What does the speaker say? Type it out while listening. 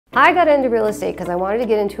I got into real estate because I wanted to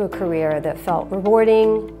get into a career that felt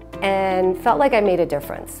rewarding and felt like I made a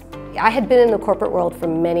difference. I had been in the corporate world for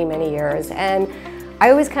many, many years, and I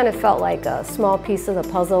always kind of felt like a small piece of the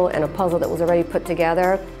puzzle and a puzzle that was already put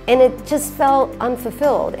together, and it just felt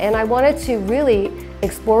unfulfilled. And I wanted to really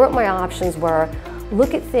explore what my options were,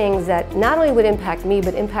 look at things that not only would impact me,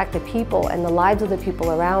 but impact the people and the lives of the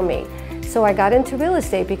people around me. So I got into real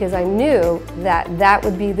estate because I knew that that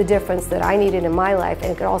would be the difference that I needed in my life, and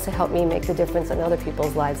it could also help me make the difference in other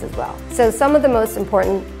people's lives as well. So some of the most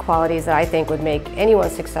important qualities that I think would make anyone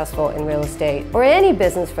successful in real estate, or any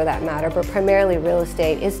business for that matter, but primarily real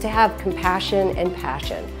estate, is to have compassion and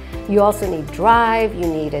passion. You also need drive, you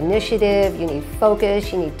need initiative, you need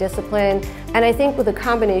focus, you need discipline. And I think with a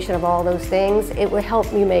combination of all those things, it would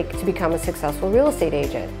help me to become a successful real estate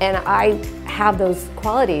agent. And I have those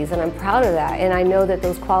qualities, and I'm proud of that. And I know that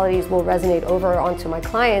those qualities will resonate over onto my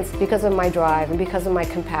clients because of my drive and because of my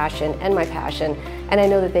compassion and my passion. And I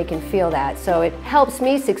know that they can feel that. So it helps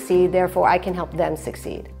me succeed, therefore I can help them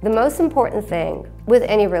succeed. The most important thing with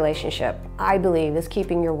any relationship, I believe, is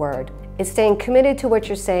keeping your word. It's staying committed to what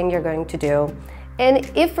you're saying you're going to do.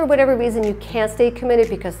 And if for whatever reason you can't stay committed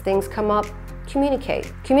because things come up,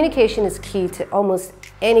 communicate. Communication is key to almost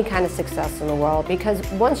any kind of success in the world, because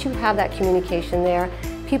once you have that communication there,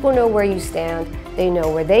 people know where you stand, they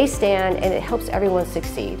know where they stand, and it helps everyone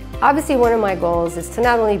succeed. Obviously, one of my goals is to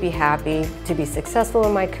not only be happy, to be successful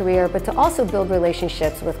in my career, but to also build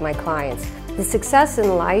relationships with my clients. The success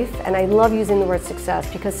in life, and I love using the word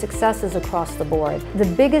success because success is across the board. The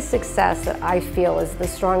biggest success that I feel is the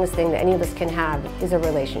strongest thing that any of us can have is a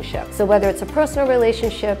relationship. So whether it's a personal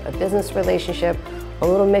relationship, a business relationship, a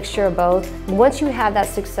little mixture of both, once you have that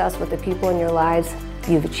success with the people in your lives,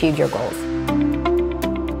 you've achieved your goals.